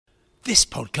This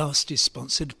podcast is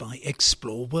sponsored by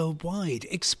Explore Worldwide.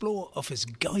 Explore offers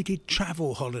guided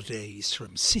travel holidays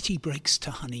from city breaks to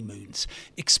honeymoons.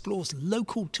 Explore's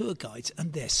local tour guides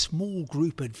and their small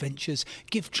group adventures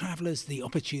give travellers the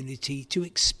opportunity to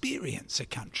experience a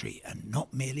country and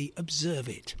not merely observe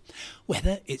it.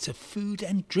 Whether it's a food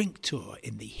and drink tour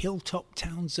in the hilltop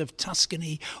towns of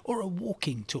Tuscany or a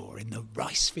walking tour in the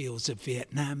rice fields of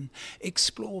Vietnam,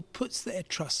 Explore puts their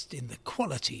trust in the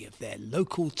quality of their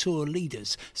local tour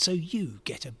leaders so you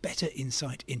get a better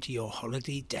insight into your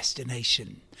holiday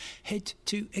destination. Head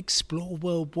to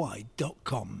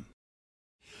exploreworldwide.com.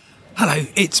 Hello,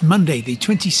 it's Monday the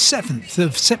 27th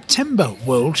of September,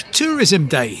 World Tourism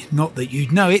Day. Not that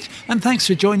you'd know it, and thanks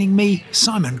for joining me,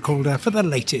 Simon Calder, for the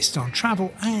latest on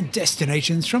travel and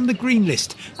destinations from the Green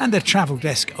List and the travel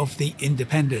desk of The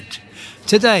Independent.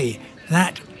 Today,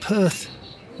 that Perth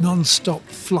non-stop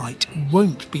flight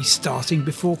won't be starting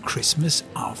before Christmas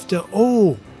after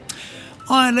all.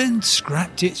 Ireland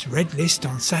scrapped its red list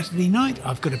on Saturday night.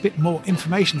 I've got a bit more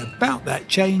information about that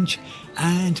change,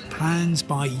 and plans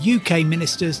by UK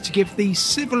ministers to give the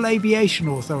Civil Aviation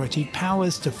Authority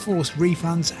powers to force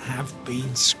refunds have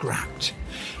been scrapped.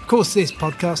 Of course, this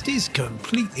podcast is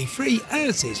completely free,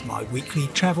 as is my weekly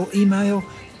travel email.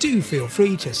 Do feel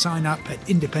free to sign up at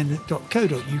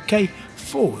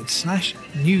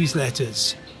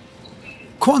independent.co.uk/newsletters.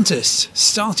 Qantas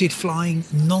started flying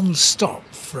non-stop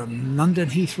from London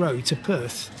Heathrow to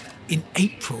Perth in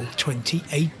April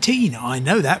 2018. I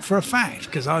know that for a fact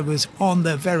because I was on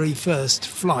the very first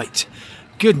flight.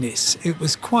 Goodness, it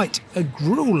was quite a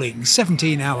gruelling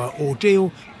 17-hour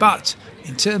ordeal, but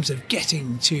in terms of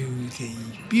getting to the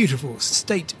beautiful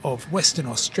state of Western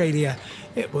Australia,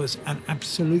 it was an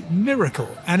absolute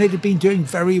miracle, and it had been doing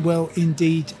very well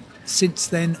indeed since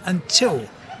then until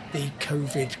the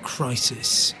COVID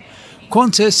crisis.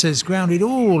 Qantas has grounded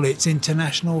all its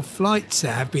international flights.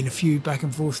 There have been a few back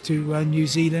and forth to New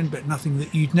Zealand, but nothing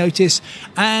that you'd notice.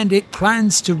 And it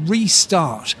plans to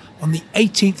restart on the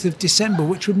 18th of December,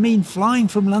 which would mean flying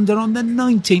from London on the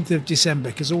 19th of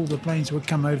December, because all the planes would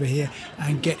come over here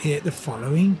and get here the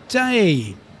following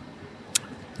day.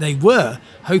 They were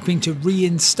hoping to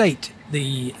reinstate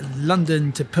the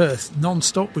London to Perth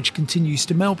non-stop, which continues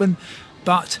to Melbourne,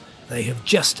 but they have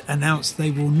just announced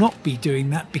they will not be doing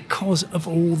that because of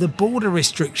all the border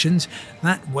restrictions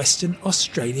that Western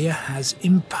Australia has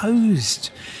imposed.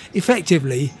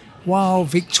 Effectively, while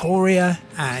Victoria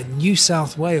and New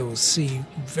South Wales see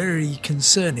very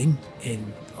concerning,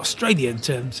 in Australian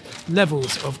terms,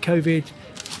 levels of COVID,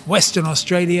 Western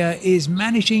Australia is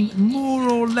managing more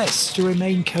or less to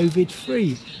remain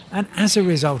COVID-free. And as a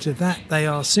result of that, they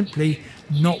are simply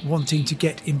not wanting to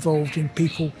get involved in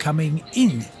people coming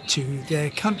in to their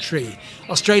country.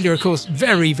 Australia, of course,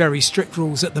 very, very strict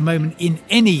rules at the moment in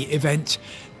any event.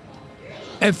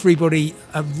 Everybody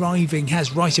arriving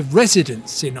has right of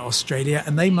residence in Australia,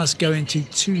 and they must go into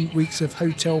 2 weeks of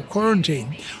hotel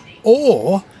quarantine.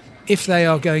 Or, if they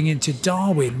are going into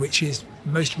Darwin, which is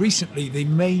most recently the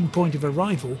main point of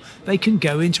arrival, they can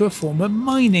go into a former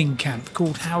mining camp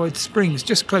called Howard Springs,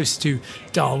 just close to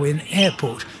Darwin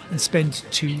Airport, and spend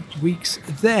 2 weeks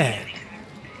there.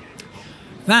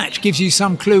 That gives you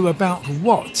some clue about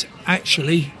what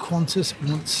actually Qantas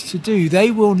wants to do.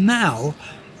 They will now,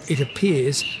 it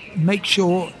appears, make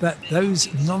sure that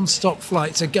those non-stop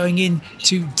flights are going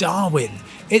into Darwin.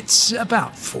 It's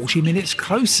about 40 minutes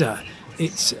closer.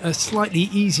 It's a slightly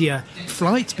easier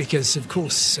flight because, of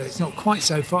course, it's not quite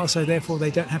so far, so therefore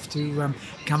they don't have to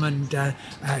come and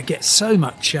get so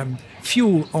much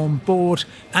fuel on board.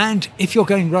 And if you're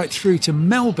going right through to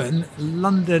Melbourne,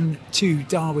 London to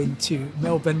Darwin to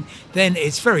Melbourne, then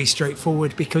it's very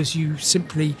straightforward because you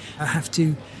simply have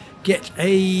to get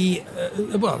a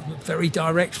very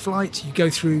direct flight. You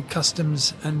go through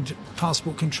customs and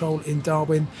passport control in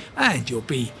Darwin and you'll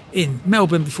be in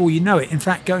Melbourne before you know it. In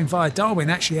fact, going via Darwin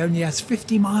actually only has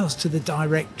 50 miles to the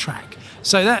direct track.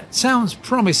 So that sounds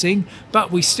promising,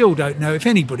 but we still don't know if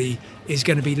anybody is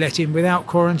going to be let in without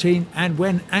quarantine and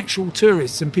when actual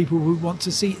tourists and people who want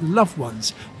to see loved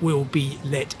ones will be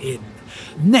let in.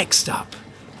 Next up,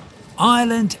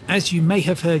 Ireland, as you may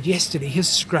have heard yesterday, has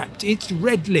scrapped its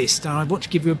red list, and I want to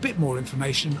give you a bit more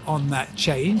information on that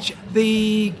change.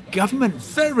 The government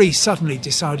very suddenly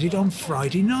decided on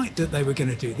Friday night that they were going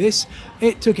to do this.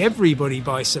 It took everybody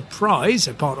by surprise,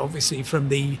 apart obviously from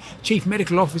the Chief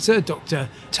Medical Officer, Dr.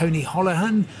 Tony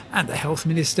Holohan, and the Health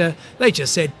Minister. They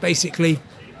just said, basically,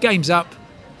 game's up,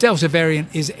 Delta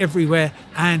variant is everywhere,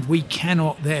 and we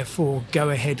cannot therefore go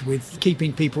ahead with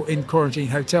keeping people in quarantine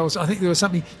hotels. I think there was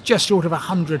something just short of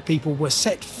 100 people were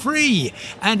set free,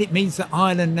 and it means that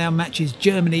Ireland now matches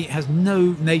Germany. It has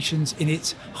no nations in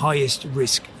its highest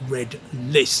risk red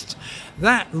list.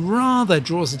 That rather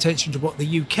draws attention to what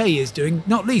the UK is doing,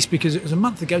 not least because it was a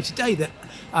month ago today that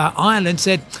Ireland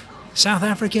said South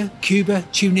Africa, Cuba,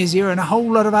 Tunisia and a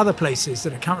whole lot of other places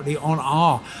that are currently on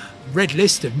our red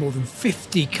list of more than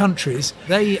 50 countries,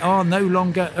 they are no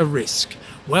longer a risk.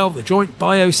 Well, the Joint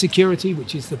Biosecurity,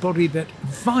 which is the body that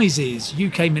advises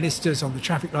UK ministers on the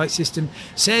traffic light system,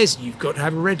 says you've got to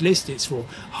have a red list. It's for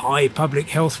high public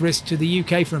health risk to the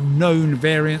UK from known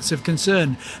variants of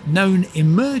concern, known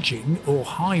emerging or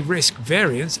high risk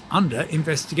variants under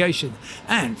investigation,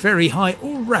 and very high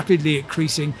or rapidly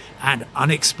increasing and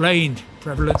unexplained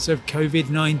prevalence of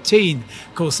COVID-19.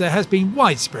 Of course, there has been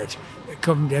widespread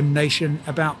condemnation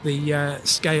about the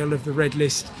scale of the red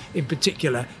list, in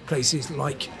particular places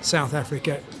like South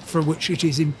Africa, for which it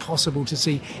is impossible to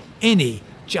see any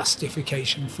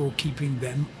justification for keeping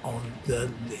them on the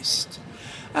list.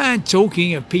 And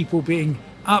talking of people being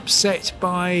upset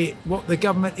by what the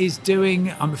government is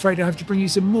doing, I'm afraid I have to bring you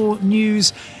some more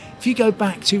news. If you go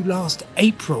back to last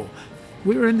April,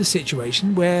 we were in the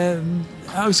situation where,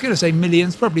 I was going to say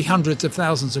millions, probably hundreds of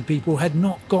thousands of people had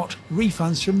not got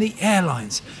refunds from the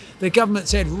airlines. The government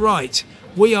said, right,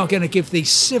 we are going to give the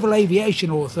Civil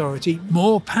Aviation Authority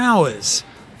more powers.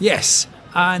 Yes,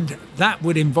 and that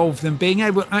would involve them being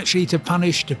able actually to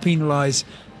punish, to penalise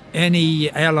any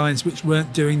airlines which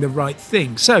weren't doing the right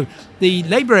thing. So the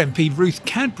Labour MP Ruth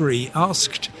Cadbury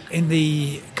asked in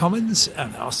the Commons,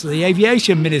 asked the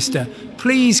Aviation Minister,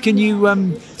 please can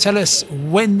you tell us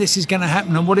when this is going to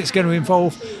happen and what it's going to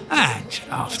involve? And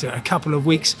after a couple of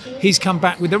weeks, he's come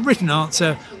back with a written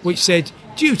answer which said,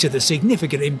 due to the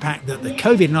significant impact that the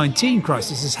COVID-19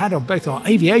 crisis has had on both our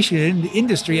aviation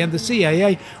industry and the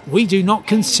CAA, we do not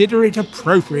consider it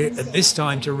appropriate at this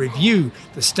time to review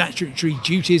the statutory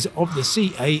duties of the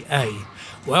CAA.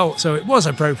 Well, so it was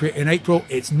appropriate in April,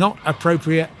 it's not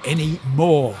appropriate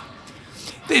anymore.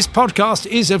 This podcast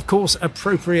is, of course,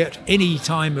 appropriate any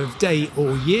time of day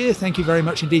or year. Thank you very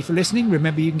much indeed for listening.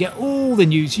 Remember, you can get all the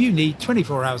news you need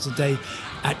 24 hours a day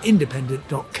at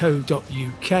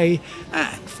independent.co.uk.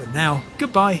 And for now,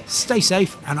 goodbye, stay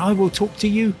safe, and I will talk to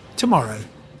you tomorrow.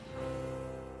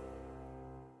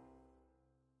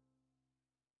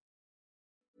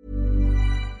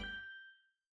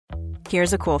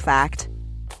 Here's a cool fact.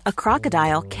 A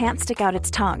crocodile can't stick out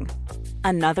its tongue.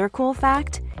 Another cool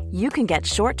fact, you can get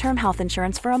short-term health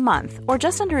insurance for a month or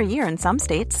just under a year in some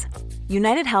states.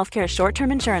 United Healthcare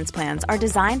short-term insurance plans are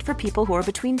designed for people who are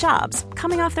between jobs,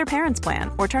 coming off their parents'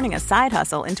 plan, or turning a side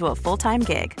hustle into a full-time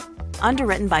gig.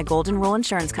 Underwritten by Golden Rule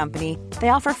Insurance Company, they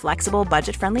offer flexible,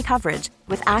 budget-friendly coverage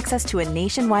with access to a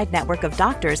nationwide network of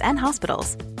doctors and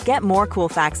hospitals. Get more cool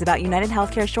facts about United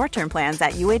Healthcare short-term plans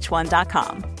at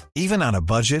uh1.com. Even on a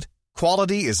budget,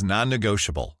 quality is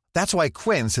non-negotiable. That's why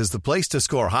Quince is the place to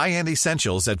score high-end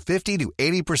essentials at 50 to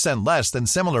 80% less than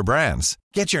similar brands.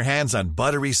 Get your hands on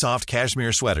buttery soft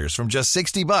cashmere sweaters from just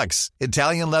 $60,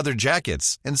 Italian leather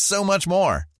jackets, and so much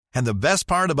more. And the best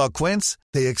part about Quince,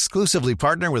 they exclusively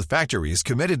partner with factories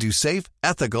committed to safe,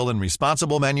 ethical, and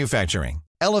responsible manufacturing.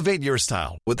 Elevate your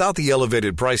style without the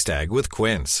elevated price tag with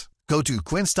Quince. Go to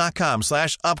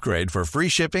quince.com/upgrade for free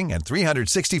shipping and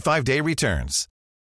 365-day returns.